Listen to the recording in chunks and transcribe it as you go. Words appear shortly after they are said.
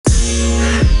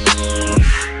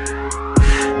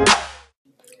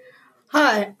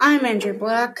Hi, I'm Andrew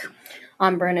Black.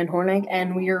 I'm Brandon Hornick,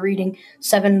 and we are reading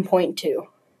 7.2.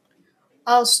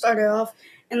 I'll start it off.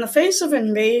 In the face of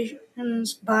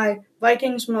invasions by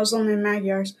Vikings, Muslims, and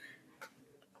Magyars,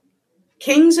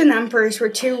 kings and emperors were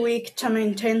too weak to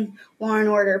maintain law and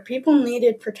order. People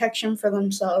needed protection for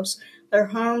themselves, their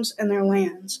homes, and their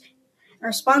lands. In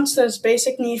response to this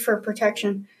basic need for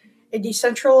protection, a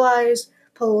decentralized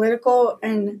political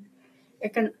and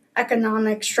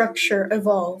economic structure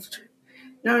evolved,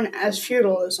 known as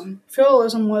feudalism.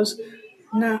 Feudalism was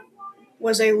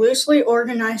a loosely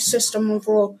organized system of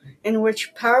rule in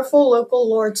which powerful local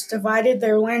lords divided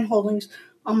their landholdings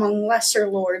among lesser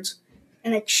lords.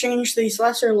 In exchange, these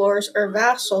lesser lords, or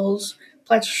vassals,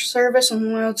 pledged service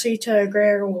and loyalty to a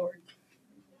greater lord.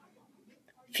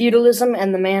 Feudalism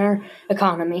and the Manor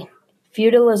economy.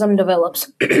 Feudalism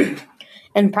develops.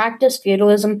 In practice,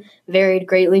 feudalism varied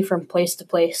greatly from place to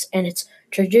place, and its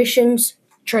traditions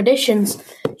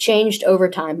changed over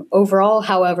time. Overall,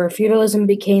 however, feudalism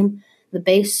became the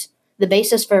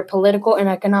basis for a political and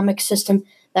economic system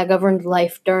that governed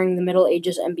life during the Middle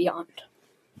Ages and beyond.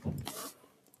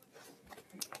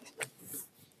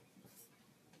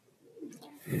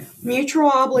 Mutual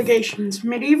obligations.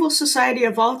 Medieval society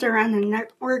evolved around a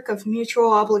network of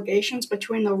mutual obligations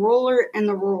between the ruler and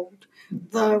the ruled.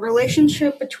 The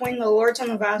relationship between the lords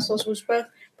and the vassals was both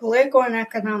political and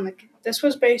economic. This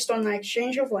was based on the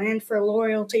exchange of land for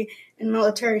loyalty and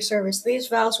military service. These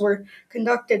vows were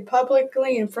conducted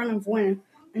publicly in front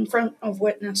of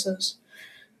witnesses.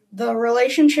 The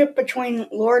relationship between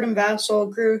lord and vassal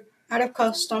grew out of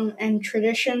custom and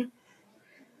tradition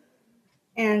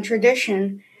and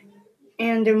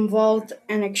involved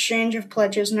an exchange of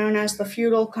pledges known as the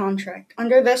feudal contract.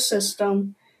 Under this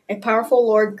system, a powerful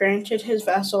lord granted his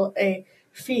vassal a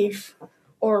fief,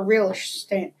 or real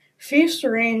estate. Fiefs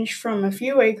ranged from a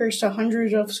few acres to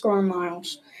hundreds of square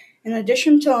miles. In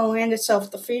addition to the land itself,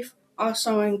 the fief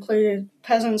also included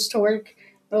peasants to work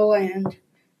the land,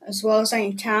 as well as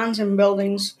any towns and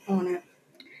buildings on it.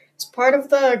 As part of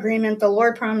the agreement, the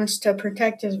lord promised to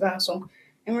protect his vassal.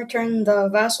 In return, the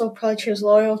vassal pledged his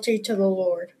loyalty to the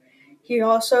lord. He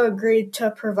also agreed to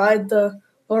provide the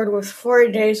lord with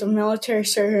 40 days of military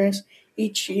service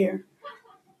each year,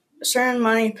 certain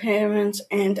money payments,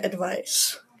 and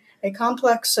advice. A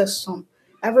complex system.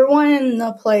 Everyone had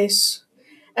a place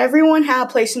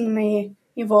in the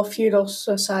medieval feudal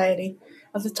society.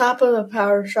 At the top of the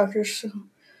power structure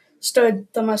stood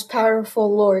the most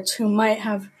powerful lords, who might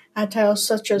have had titles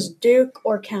such as duke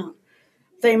or count.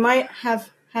 They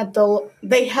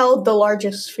held the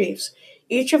largest fiefs.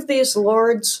 Each of these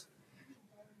lords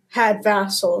had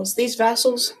vassals. These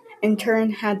vassals, in turn,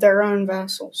 had their own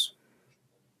vassals.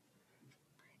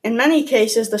 In many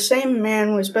cases, the same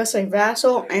man was both a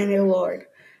vassal and a lord.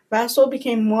 Vassal to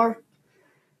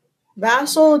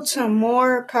a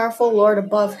more powerful lord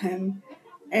above him,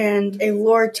 and a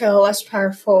lord to a less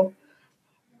powerful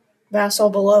vassal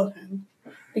below him.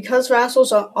 Because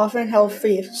vassals often held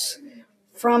fiefs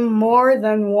from more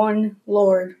than one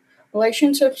lord,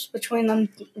 relationships between them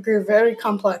grew very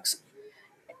complex.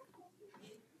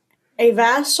 A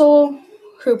vassal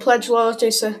who pledged loyalty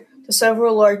to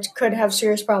several lords could have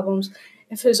serious problems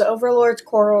if his overlords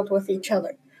quarreled with each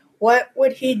other. What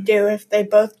would he do if they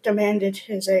both demanded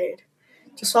his aid?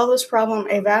 To solve this problem,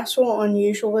 a vassal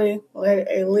usually led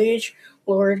a liege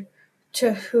lord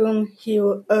to whom he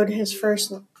owed his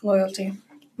first loyalty.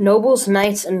 Nobles,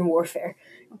 knights, and warfare.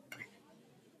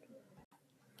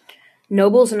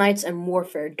 Nobles, knights, and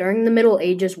warfare. During the Middle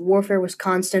Ages, warfare was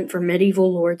constant for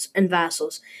medieval lords and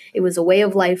vassals. It was a way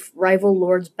of life. Rival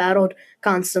lords battled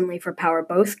constantly for power.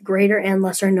 Both greater and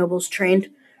lesser nobles trained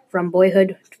from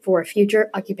boyhood for a future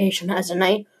occupation as a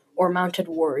knight or mounted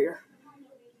warrior.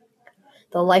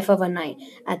 The life of a knight.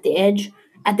 At the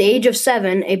age of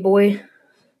 7, a boy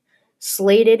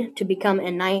slated to become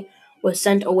a knight was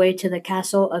sent away to the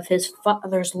castle of his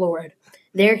father's lord.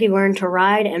 There he learned to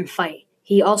ride and fight.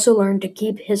 He also learned to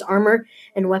keep his armor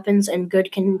and weapons in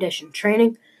good condition.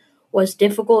 Training was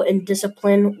difficult and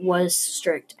discipline was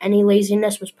strict. Any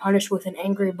laziness was punished with an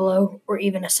angry blow or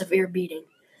even a severe beating.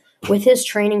 With his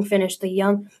training finished, the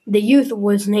youth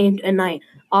was named a knight,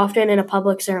 often in a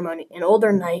public ceremony. An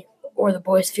older knight, or the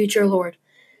boy's future lord,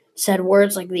 said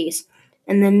words like these: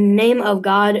 "In the name of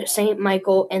God, Saint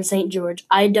Michael, and Saint George,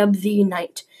 I dub thee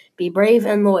knight. Be brave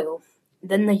and loyal."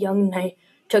 Then the young knight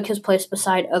took his place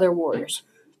beside other warriors.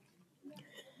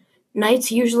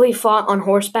 Knights usually fought on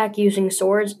horseback using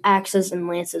swords, axes, and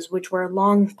lances, which were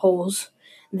long poles.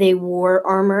 They wore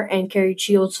armor and carried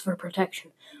shields for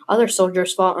protection. Other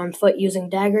soldiers fought on foot using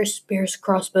daggers, spears,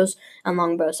 crossbows, and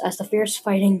longbows. As the fierce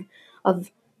fighting of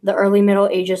The early Middle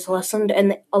Ages lessened in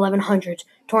the 1100s.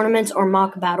 Tournaments or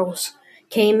mock battles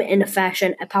came into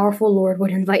fashion. A powerful lord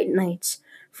would invite knights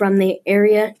from the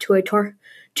area to a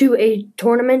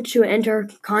tournament to enter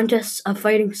contests of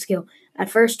fighting skill. At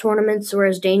first, tournaments were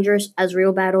as dangerous as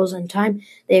real battles. In time,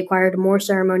 they acquired more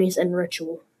ceremonies and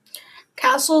ritual.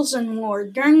 Castles and war.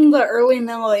 During the early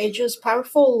Middle Ages,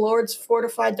 powerful lords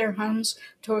fortified their homes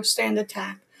to withstand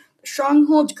attack. The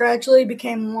strongholds gradually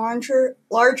became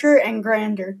larger and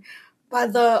grander. By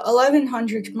the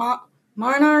 1100s,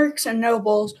 monarchs and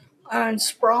nobles owned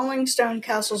sprawling stone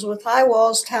castles with high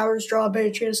walls, towers,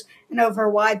 drawbridges, and over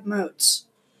wide moats.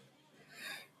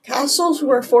 Castles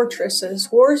were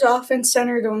fortresses. Wars often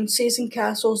centered on seizing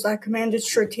castles that commanded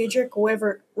strategic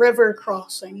river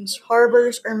crossings,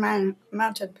 harbors, or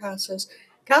mountain passes.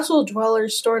 Castle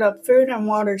dwellers stored up food and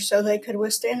water so they could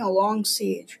withstand a long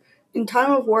siege. In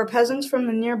time of war, peasants from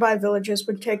the nearby villages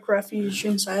would take refuge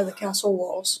inside the castle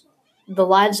walls. The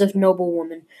lives of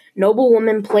noblewomen.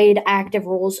 Noblewomen played active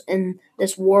roles in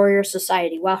this warrior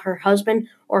society. While her husband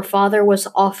or father was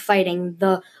off fighting,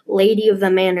 the lady of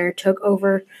the manor took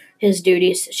over his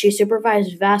duties. She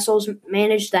supervised vassals,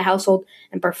 managed the household,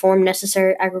 and performed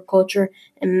necessary agriculture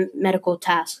and medical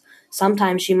tasks.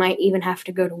 Sometimes she might even have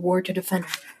to go to war to defend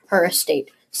her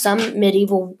estate. Some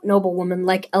medieval noblewomen,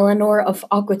 like Eleanor of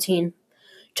Aquitaine,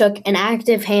 took an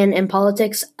active hand in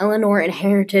politics. Eleanor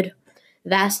inherited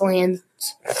vast lands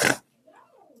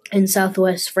in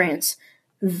southwest France.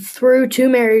 Through 2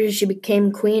 marriages, she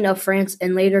became Queen of France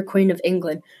and later Queen of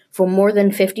England. For more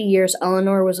than 50 years,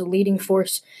 Eleanor was a leading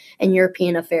force in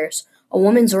European affairs. A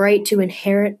woman's right to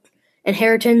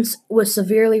inheritance was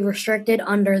severely restricted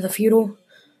under the feudal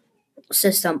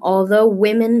system. Although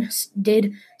women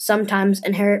did sometimes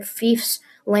inherit fiefs,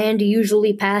 land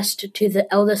usually passed to the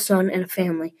eldest son in a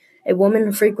family. A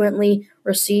woman frequently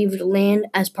received land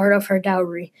as part of her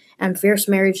dowry, and fierce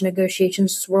marriage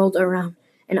negotiations swirled around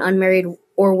an unmarried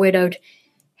or widowed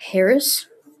heiress.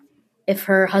 If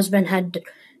her husband had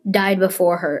died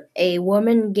before her, a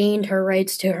woman gained her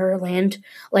rights to her land.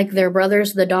 Like their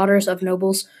brothers, the daughters of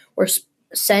nobles were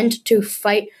sent to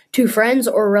fight to friends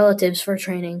or relatives for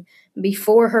training.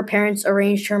 Before her parents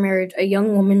arranged her marriage, a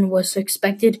young woman was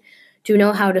expected to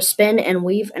know how to spin and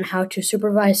weave and how to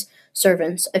supervise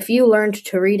servants. A few learned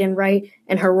to read and write.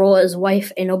 In her role as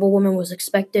wife, a noblewoman was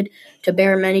expected to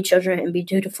bear many children and be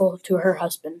dutiful to her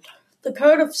husband. The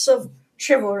Code of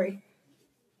Chivalry.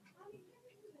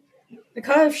 The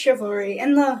Code of Chivalry.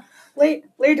 In the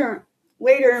later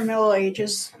Middle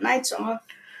Ages, knights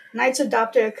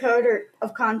adopted a code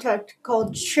of conduct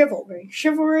called chivalry.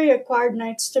 Chivalry required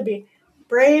knights to be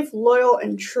brave, loyal,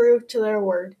 and true to their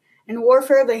word. In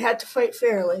warfare, they had to fight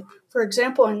fairly. For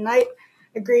example, a knight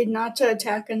agreed not to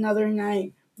attack another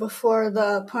knight before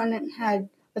the opponent had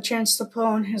a chance to put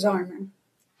on his armor.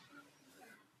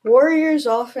 Warriors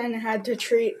often had to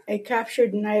treat a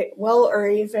captured knight well or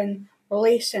even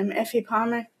release him if he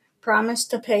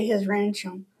promised to pay his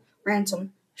ransom.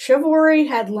 Chivalry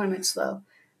had limits, though.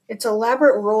 Its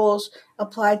elaborate rules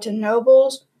applied to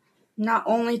nobles, not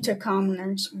only to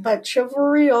commoners, but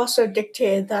chivalry also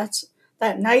dictated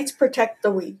that knights protect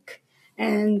the weak,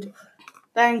 and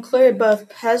that included both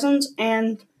peasants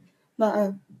and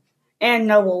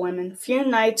noblewomen. Few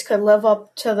knights could live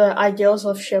up to the ideals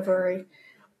of chivalry,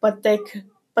 but they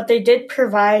did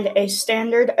provide a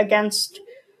standard against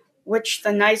which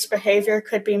the knight's behavior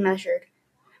could be measured.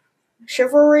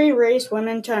 Chivalry raised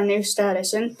women to a new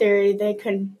status. In theory, they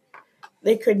could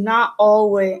not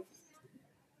always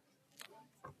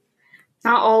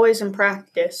in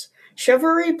practice.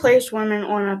 Chivalry placed women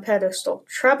on a pedestal.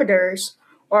 Troubadours,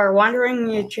 or wandering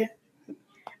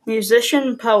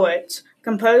musician poets,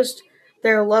 composed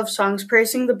their love songs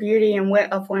praising the beauty and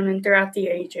wit of women throughout the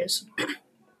ages.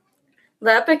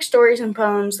 The epic stories and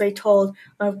poems they told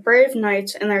of brave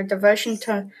knights and their devotion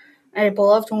to a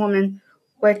beloved woman,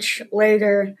 which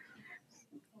later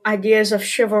ideas of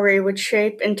chivalry would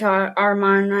shape into our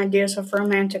modern ideas of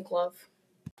romantic love.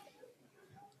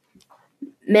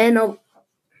 Manoralism.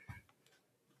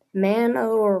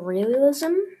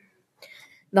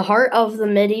 The heart of the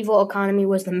medieval economy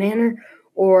was the manor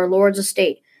or lord's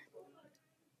estate.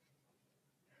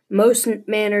 Most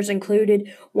manors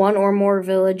included one or more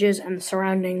villages and the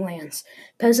surrounding lands.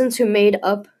 Peasants who made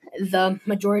up the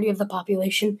majority of the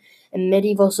population in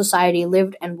medieval society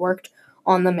lived and worked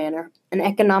on the manor. An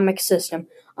economic system.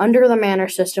 Under the manor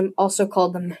system, also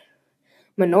called the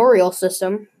manorial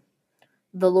system,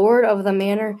 the lord of the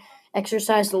manor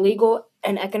exercised legal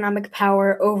and economic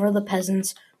power over the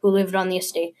peasants who lived on the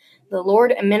estate. The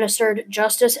lord administered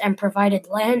justice and provided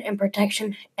land and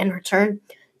protection in return.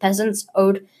 Peasants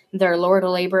owed their lord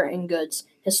labor and goods.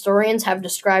 Historians have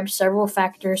described several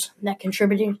factors that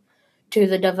contributed to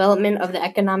the development of the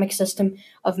economic system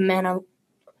of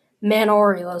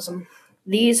manorialism.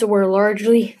 These were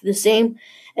largely the same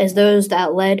as those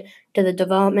that led to the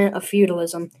development of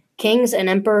feudalism. Kings and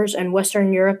emperors in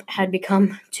Western Europe had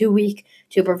become too weak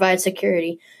to provide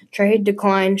security. Trade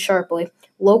declined sharply.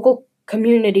 Local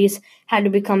communities had to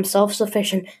become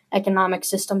self-sufficient economic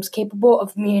systems capable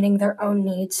of meeting their own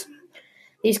needs.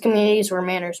 These communities were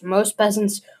manors. Most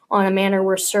peasants on a manor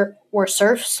were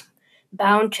serfs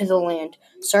bound to the land.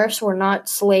 Serfs were not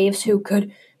slaves who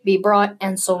could be bought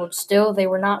and sold. Still, they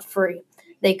were not free.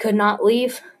 They could not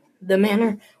leave the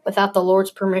manor without the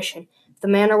lord's permission. If the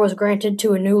manor was granted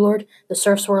to a new lord, the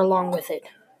serfs were along with it.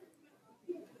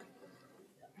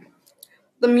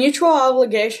 The mutual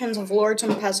obligations of lords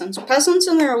and peasants. Peasants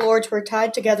and their lords were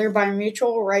tied together by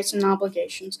mutual rights and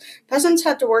obligations. Peasants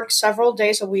had to work several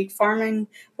days a week farming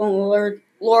the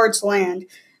lord's land.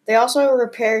 They also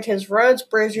repaired his roads,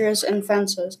 bridges, and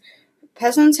fences.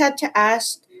 Peasants had to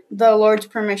ask the lord's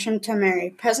permission to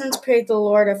marry. Peasants paid the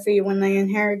lord a fee when they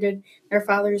inherited their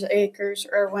father's acres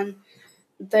or when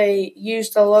they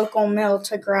used a local mill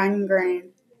to grind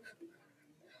grain.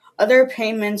 Other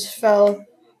payments fell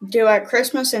due at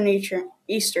Christmas and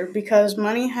Easter because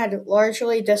money had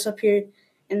largely disappeared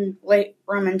in late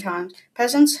Roman times.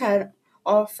 Peasants had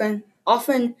often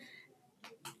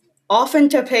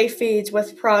to pay fees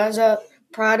with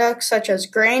products such as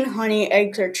grain, honey,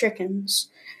 eggs, or chickens.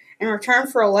 In return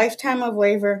for a lifetime of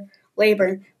labor,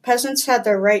 peasants had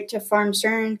the right to farm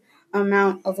certain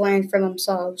amount of land for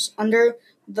themselves. Under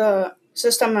the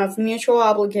system of mutual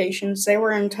obligations, they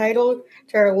were entitled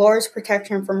to their lord's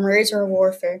protection from raids or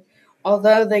warfare,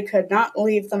 although they could not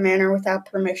leave the manor without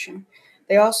permission.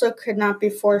 They also could not be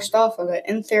forced off of it.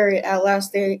 In theory, at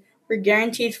last, they were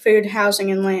guaranteed food, housing,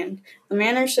 and land. The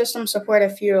manor system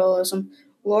supported feudalism.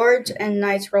 Lords and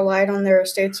knights relied on their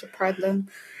estates to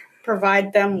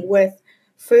provide them with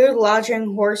food,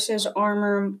 lodging, horses,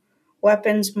 armor,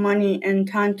 weapons, money, and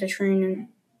time to train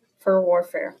for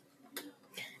warfare.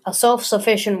 A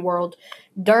self-sufficient world.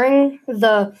 During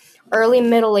the early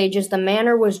Middle Ages, the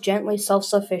manor was gently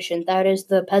self-sufficient. That is,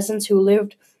 the peasants who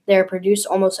lived there produced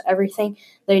almost everything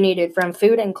they needed, from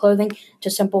food and clothing to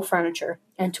simple furniture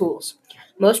and tools.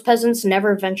 Most peasants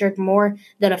never ventured more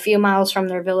than a few miles from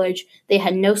their village. They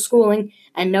had no schooling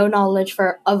and no knowledge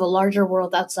of a larger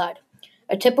world outside.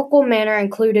 A typical manor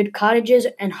included cottages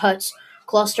and huts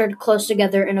clustered close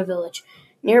together in a village.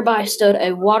 Nearby stood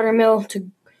a watermill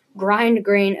to grind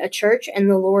grain, a church, and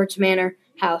the Lord's manor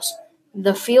house.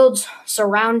 The fields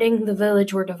surrounding the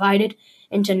village were divided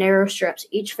into narrow strips.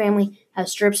 Each family had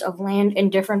strips of land in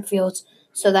different fields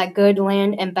so that good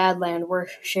land and bad land were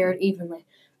shared evenly.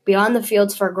 Beyond the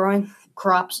fields for growing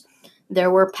crops,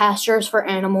 there were pastures for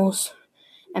animals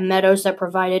and meadows that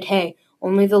provided hay.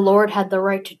 Only the Lord had the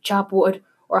right to chop wood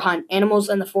or hunt animals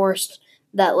in the forests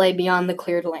that lay beyond the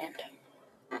cleared land.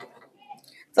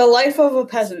 The life of a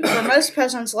peasant. For most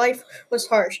peasants, life was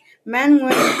harsh. Men,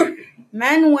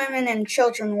 women, and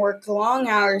children worked long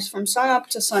hours from sunup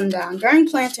to sundown. During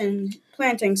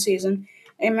planting season,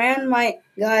 a man might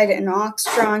guide an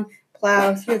ox-drawn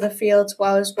plow through the fields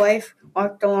while his wife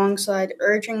walked alongside,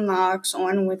 urging the ox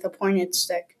on with a pointed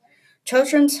stick.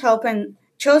 Children helped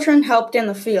in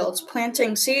the fields,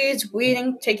 planting seeds,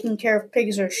 weeding, taking care of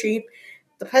pigs or sheep.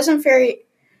 The peasant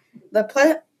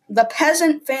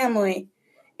family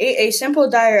ate a simple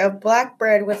diet of black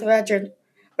bread with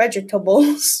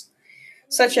vegetables,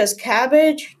 such as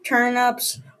cabbage,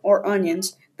 turnips, or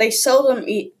onions. They seldom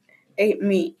ate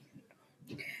meat.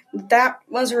 That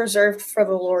was reserved for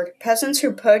the Lord. Peasants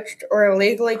who poached or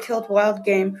illegally killed wild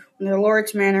game in their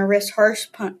Lord's manor risked harsh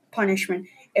punishment.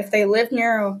 If they lived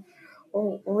near a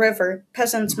river,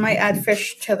 peasants might add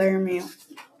fish to their meal.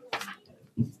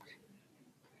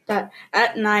 That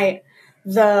at night,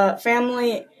 the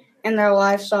family and their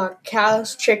livestock,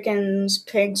 cows, chickens,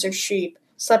 pigs, or sheep,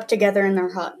 slept together in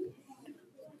their hut.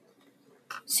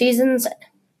 Seasons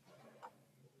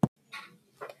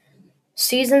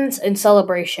and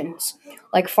celebrations.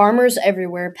 Like farmers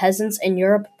everywhere, peasants in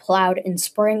Europe plowed in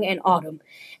spring and autumn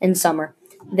and summer.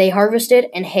 They harvested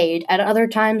and hayed. At other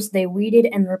times, they weeded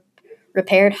and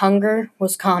repaired. Hunger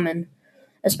was common,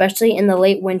 especially in the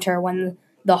late winter when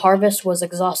the harvest was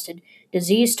exhausted.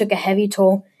 Disease took a heavy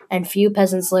toll, and few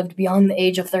peasants lived beyond the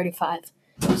age of 35.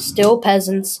 Still,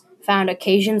 peasants found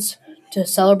occasions to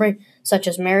celebrate, such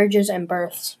as marriages and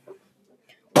births.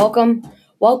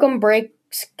 Welcome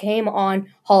breaks came on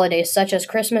holidays such as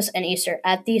Christmas and Easter.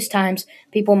 At these times,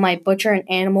 people might butcher an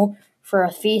animal for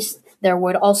a feast. There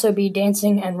would also be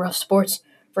dancing and rough sports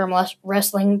from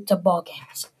wrestling to ball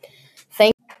games.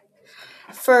 Thank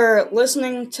for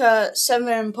listening to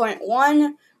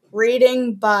 7.1,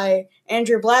 reading by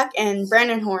Andrew Black and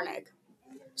Brandon Hornig.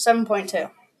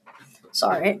 7.2.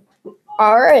 Sorry.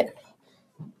 All right.